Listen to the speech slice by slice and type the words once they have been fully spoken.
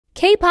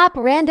K-pop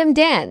random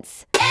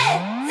dance.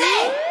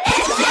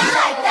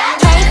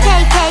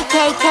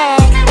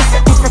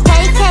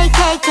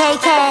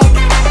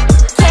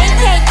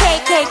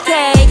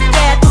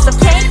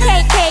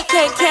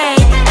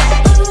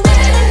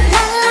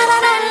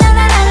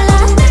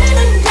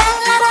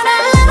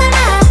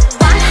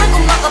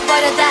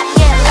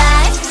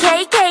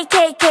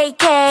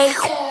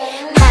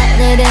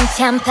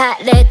 참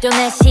바래도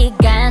내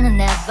시간은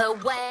never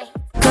wait.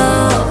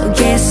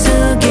 고개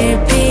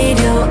숙일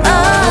필요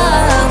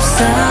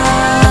없어.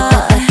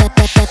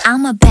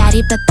 I'm a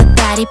baddie,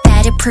 baddie,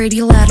 baddie,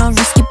 pretty little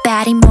risky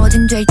baddie.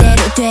 뭐든 될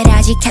대로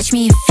되라지. Catch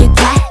me if you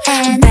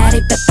can.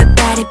 Baddie,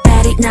 baddie,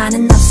 baddie.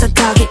 나는 없어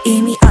거기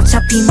이미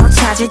어차피 못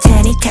찾을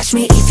테니. Catch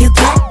me if you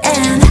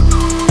can.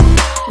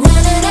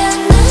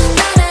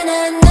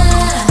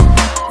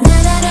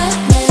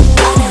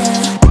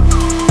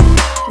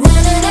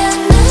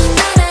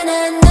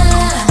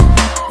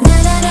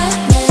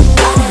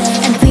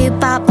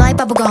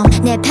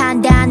 내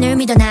판단을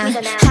믿어나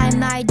할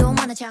말도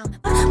많아 참.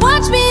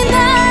 Watch me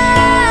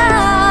now,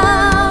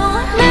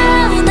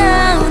 now,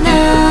 now,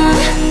 now.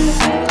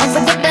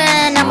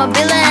 Unforgiven, I'm a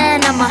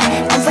villain. I'm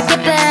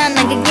unforgiven.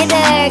 내게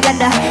길을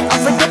가다.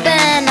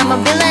 Unforgiven, I'm a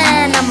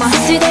villain. I'm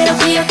스스로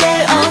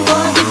기억될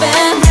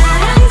unforgiven.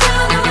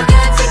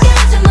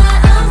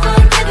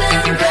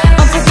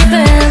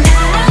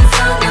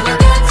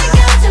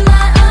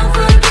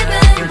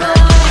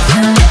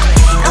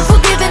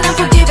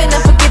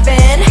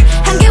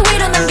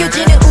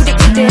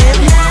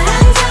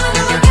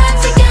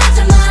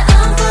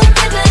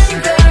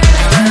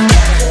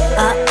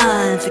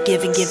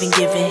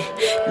 Giving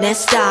내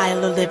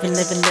style of living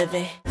Best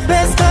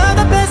of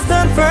the best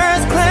on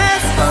first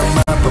class. I'm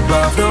up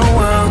above the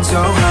world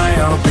so high.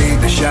 I'll be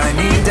the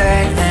shiny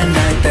day and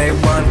night. They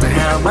wonder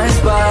how my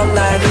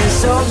spotlight is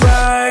so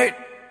bright.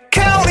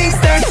 Counting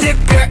stars if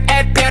you're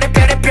at better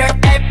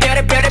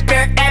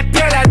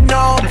I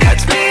know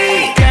that's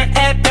me. Better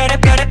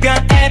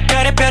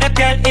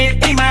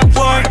in my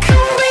work.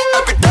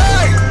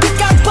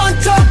 빛깔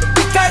번쩍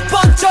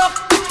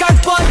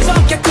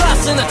get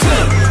class in the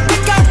club.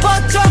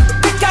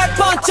 빛깔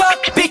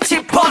번쩍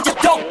빛이 번쩍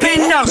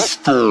돋빛나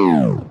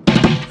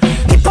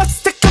힙합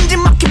스텝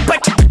검지막히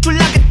발짝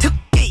뚫라게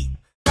특기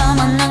더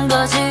만난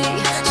거지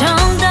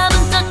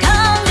정답은 딱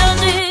한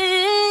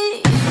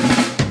가지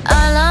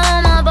I love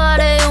my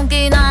body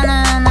용기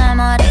나는 내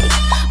말이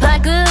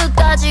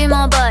발끝까지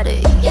my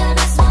body Yeah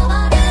that's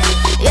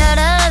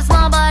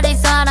my body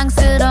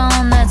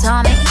사랑스러운 내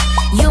tummy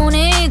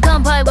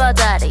유니크한 팔과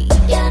다리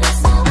Yeah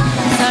that's my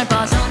body 잘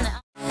빠졌네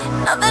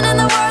Nothing in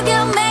the world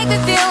can make me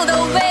feel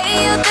the way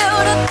you do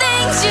the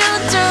things you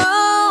do.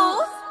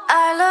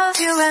 I love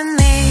you and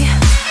me,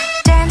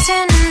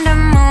 dancing in the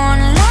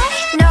moonlight.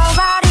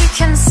 Nobody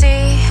can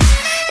see,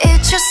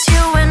 it's just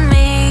you and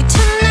me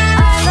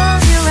tonight. I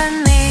love you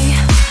and me,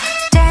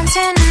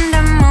 dancing in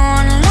the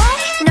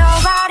moonlight.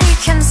 Nobody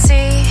can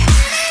see,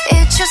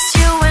 it's just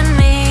you and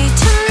me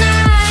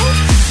tonight.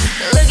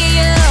 Look at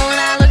you,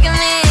 now look at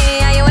me.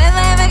 Are you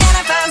ever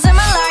gonna find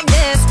someone like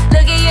this?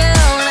 Look at you,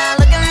 now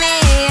look at me.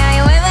 Are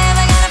you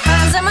ever gonna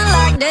find someone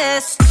like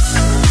this?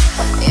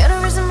 You're the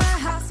reason my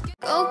house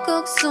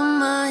go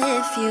summa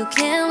if you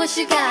can. What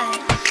you got?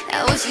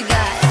 What you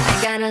got?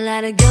 I got a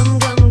lot of gum.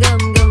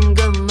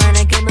 Man,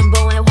 I come and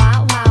boy,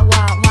 wah.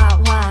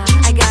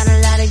 I got a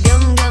lot of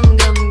gum.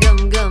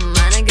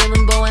 Man, I come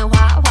and boy,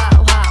 wah.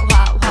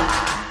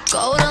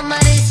 Gold on my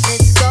wrist,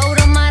 it's gold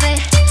on my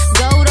wrist.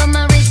 Gold on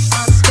my wrist,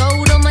 it's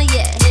gold on my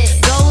yeah.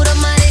 Gold on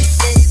my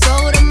wrist, it's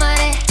gold on my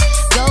wrist.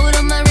 Gold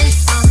on my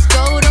wrist, it's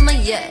gold on my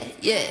yeah.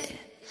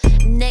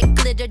 Neck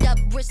glittered up,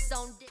 wrist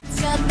on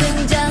첫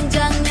등장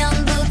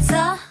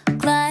장면부터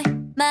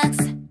climax.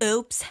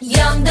 Oops.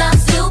 Young dumb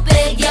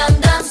stupid. You're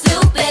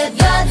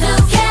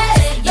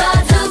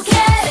who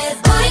cares?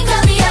 우린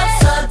겁이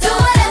없어. Do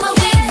whatever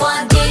we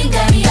want. Ding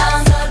dang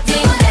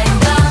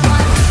dong.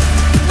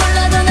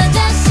 몰라도 나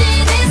자신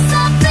있어.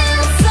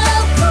 Feel so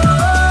cool.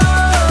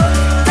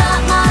 더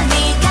멀리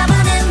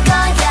가보는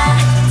거야.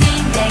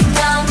 Ding dang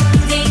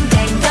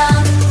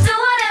dong. Do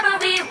whatever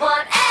we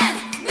want and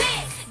me.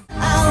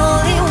 I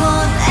only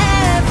want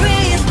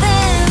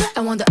everything. I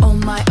want the oh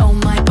my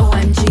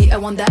OMG. I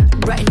want that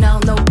right now,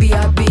 no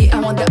BRB. I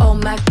want the oh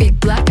my big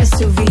black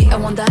SUV. I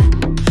want that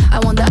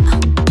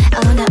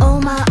oh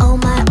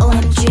my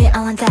OMG. I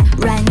want that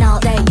right now,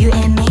 that you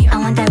and me. I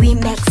want that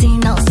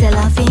remixing, no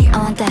SSERAFIM. I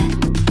want that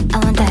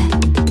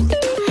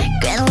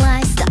Green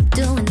light, stop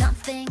doing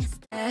nothing.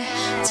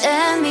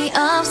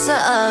 재미없어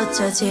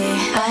어쩌지.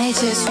 I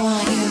just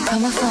want you, call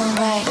my phone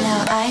right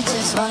now. I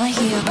just wanna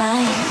hear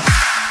mine.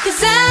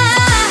 Cause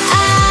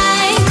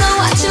I know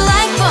what you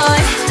like,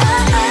 boy.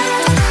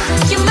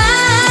 You're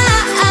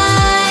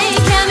mine,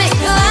 can't make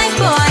you like,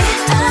 boy.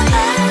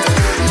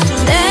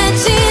 내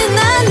지난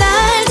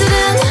날들은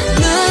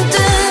눈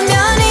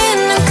뜨면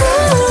있는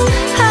cool.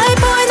 High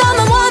boy 너만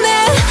원해,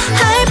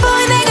 high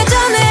boy 내가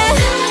전해.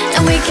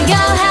 And we can go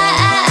high.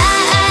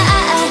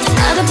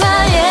 나도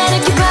봐야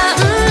이렇게 봐.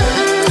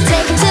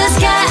 Take it to the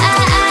sky.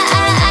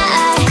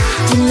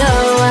 You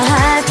know I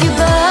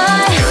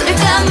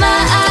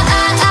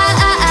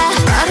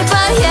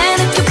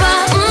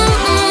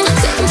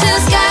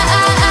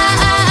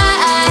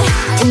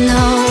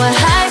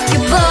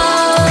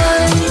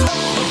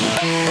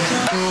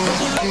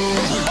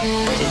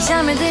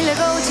잠이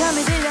들려고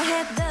잠이 들려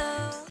해도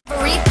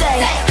Every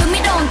day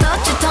흥미로운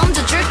덫을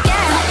던져줄게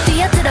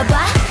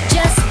뛰어들어봐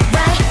just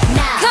right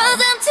now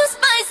Cause I'm too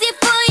spicy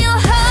for your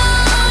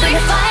heart Bring a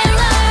fire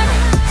alarm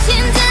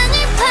심장을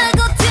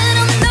파고드는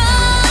너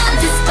I'm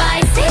too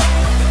spicy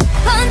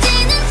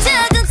번지는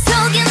자극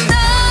속인 너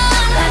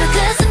바로 그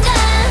순간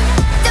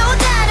또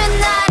다른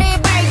나를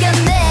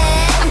발견해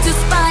I'm too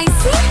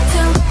spicy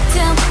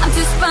I'm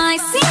too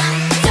spicy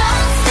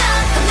Don't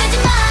stop 겁내지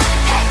마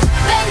Hey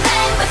bang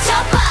bang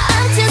맞춰봐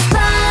I'm too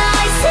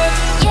spicy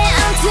Yeah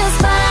I'm too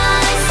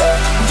spicy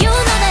You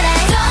know that I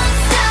don't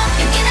stop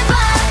여기는 봐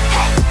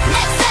Hey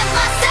next step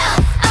myself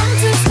I'm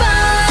too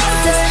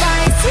spicy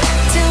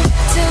I'm too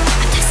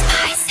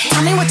spicy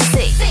Tell me what you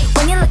see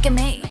when you look at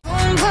me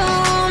Boom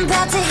boom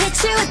about to hit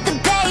you with the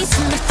bass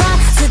From the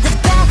front to the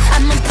back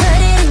I'ma put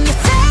it in your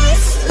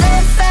face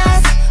Live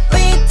fast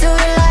we do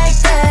it like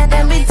that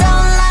and we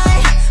don't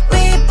lie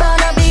we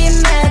wanna be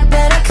mad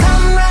better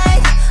come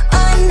right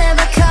or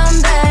never come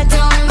back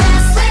Don't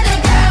mess with the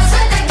girls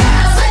with the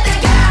girls with the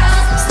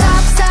girls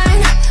Stop sign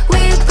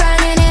we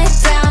burning it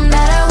down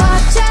better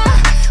watch out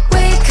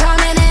we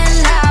coming in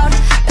loud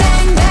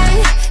Bang bang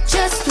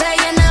just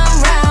playing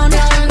around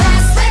Don't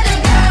mess with the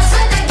girls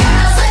with the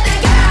girls with the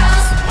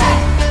girls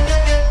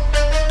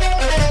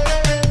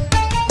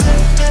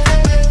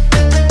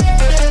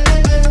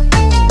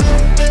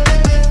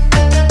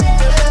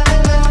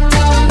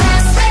Don't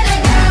mess with the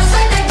girls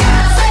with the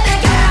girls with the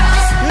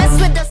girls Mess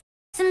with the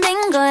된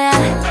거야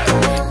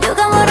누가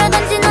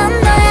뭐라든지 넌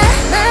너야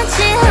마치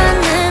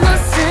하늘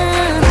모습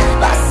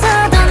와서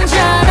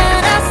던져라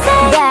I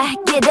say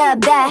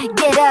back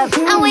it up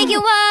I'll wake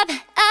you up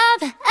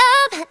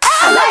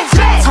I like it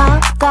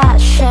Talk that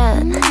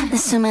shit 내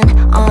숨은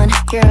on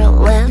your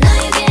lips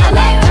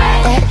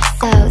It's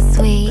so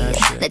sweet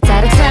내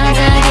따로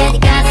찾아게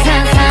네가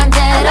상상한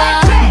대로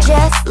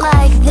Just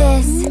like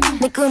this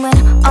내 꿈은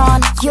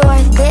on your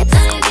lips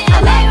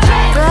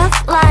Rough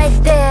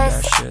like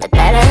this 내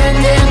따라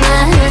흔들마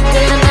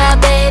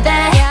baby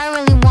Yeah I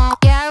really want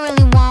Yeah I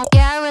really want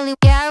Yeah I really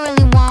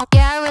want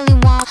Yeah I really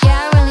want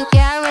Yeah I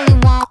really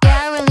want Yeah I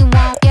really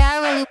want Yeah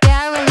I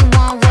really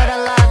want What a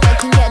love I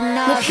can get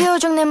enough 내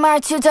표정 내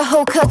말투 the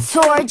whole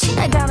couture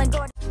날 가는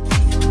걸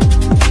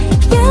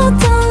You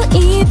don't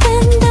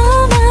even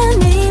know my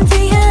name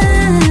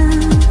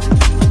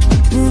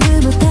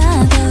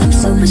누구보다도 I'm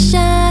super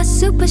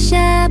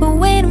shy But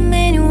wait a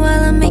minute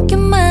while I make it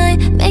mine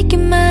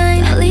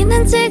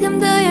떨리는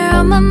지금도 you're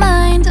on my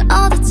mind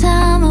All the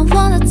time I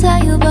wanna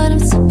tell you But I'm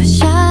super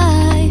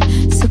shy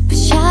I'm super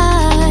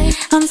shy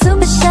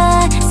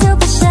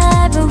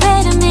But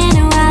wait a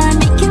minute while I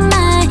make it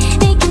mine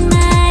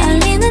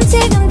떨리는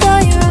지금도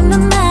you're on my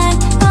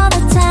mind All the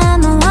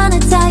time I wanna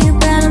tell you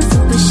But I'm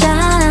super shy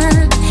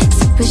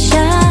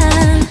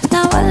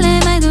나 원래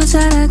말도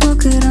잘하고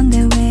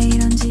그런데 왜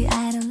이런지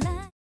I don't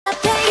like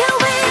Play you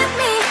with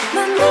me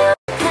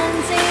완벽한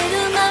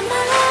지루만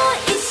말로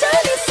있어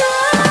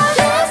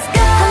Let's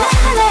go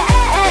할래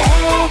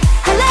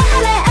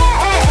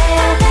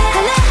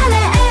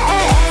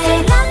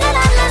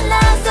라라라라라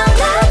So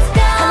let's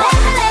go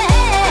할래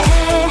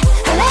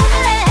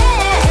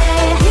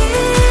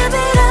Give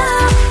it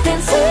up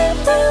dance through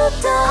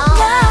the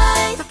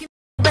night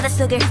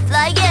바닷속을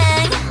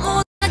flying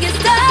모두가 get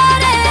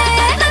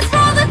started Let's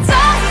roll the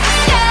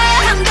dice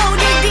yeah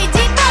한도를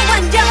뒤집어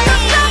완전히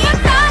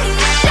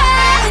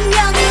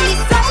운명은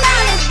있어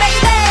나는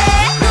baby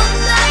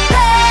눈앞에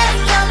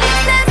열린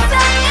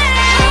세상에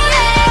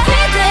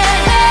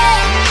기대해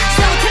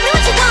So tell me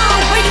what you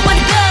want where you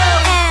wanna go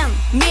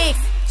mix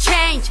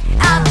change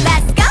up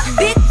let's go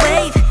big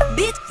wave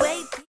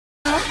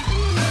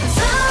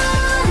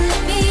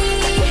설렘이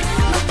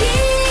먹기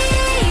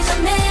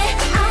전에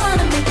I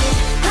wanna make it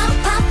pop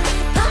pop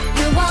pop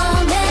you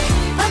want it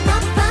pop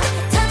pop pop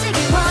터지기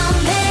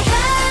원해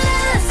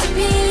가슴이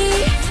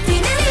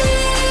뛰는 이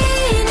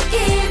느낌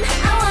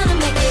I wanna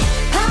make it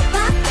pop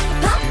pop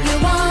pop you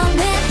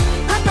want it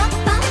pop pop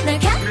pop 날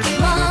갖기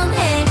원해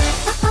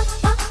pop pop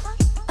pop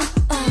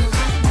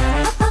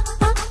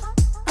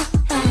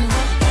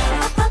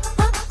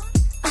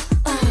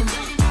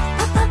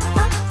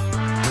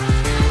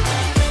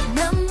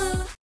너무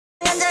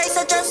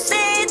앉아있어 just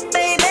sit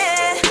baby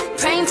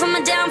Praying for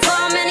my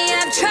downfall many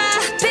have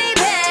tried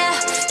baby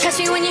Catch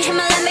me when you hit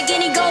my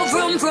Lamborghini go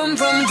vroom vroom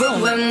vroom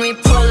vroom When we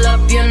pull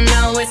up you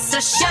know it's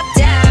a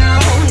shutdown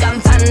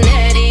간판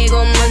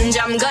내리고 문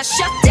잠가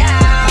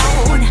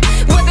shutdown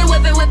Whip it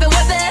whip it whip it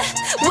whip it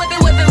whip it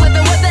whip it whip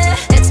it whip it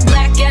It's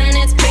black and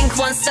it's pink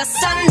once the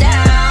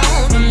sundown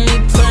When we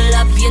pull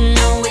up you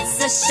know it's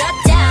a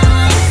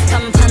shutdown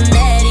간판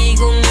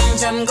내리고 문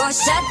잠궈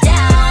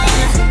shutdown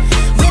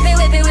Whip it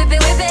whip it whip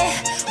it whip it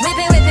whip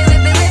it whip it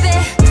whip it whip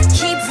it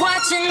Keep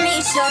watching me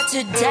shut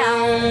it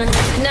down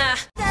Nah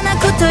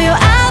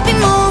I'll be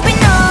moving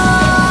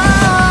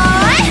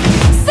on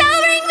So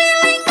ring me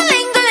ling a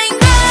ling a ling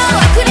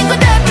그리고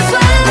덜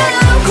swallow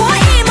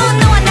거의 못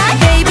너와 나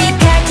baby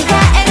파티가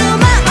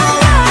애로마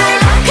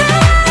alright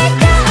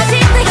그러니까 아직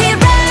the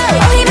hero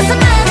힘에서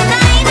나는 I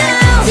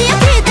know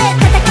지역일 때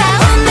타타가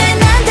웃는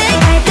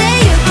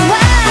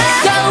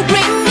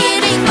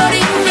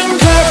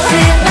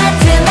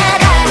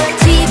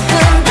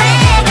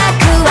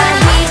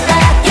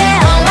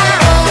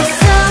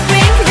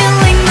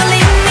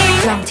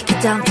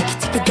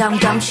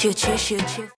I'm shoot you, shoot you.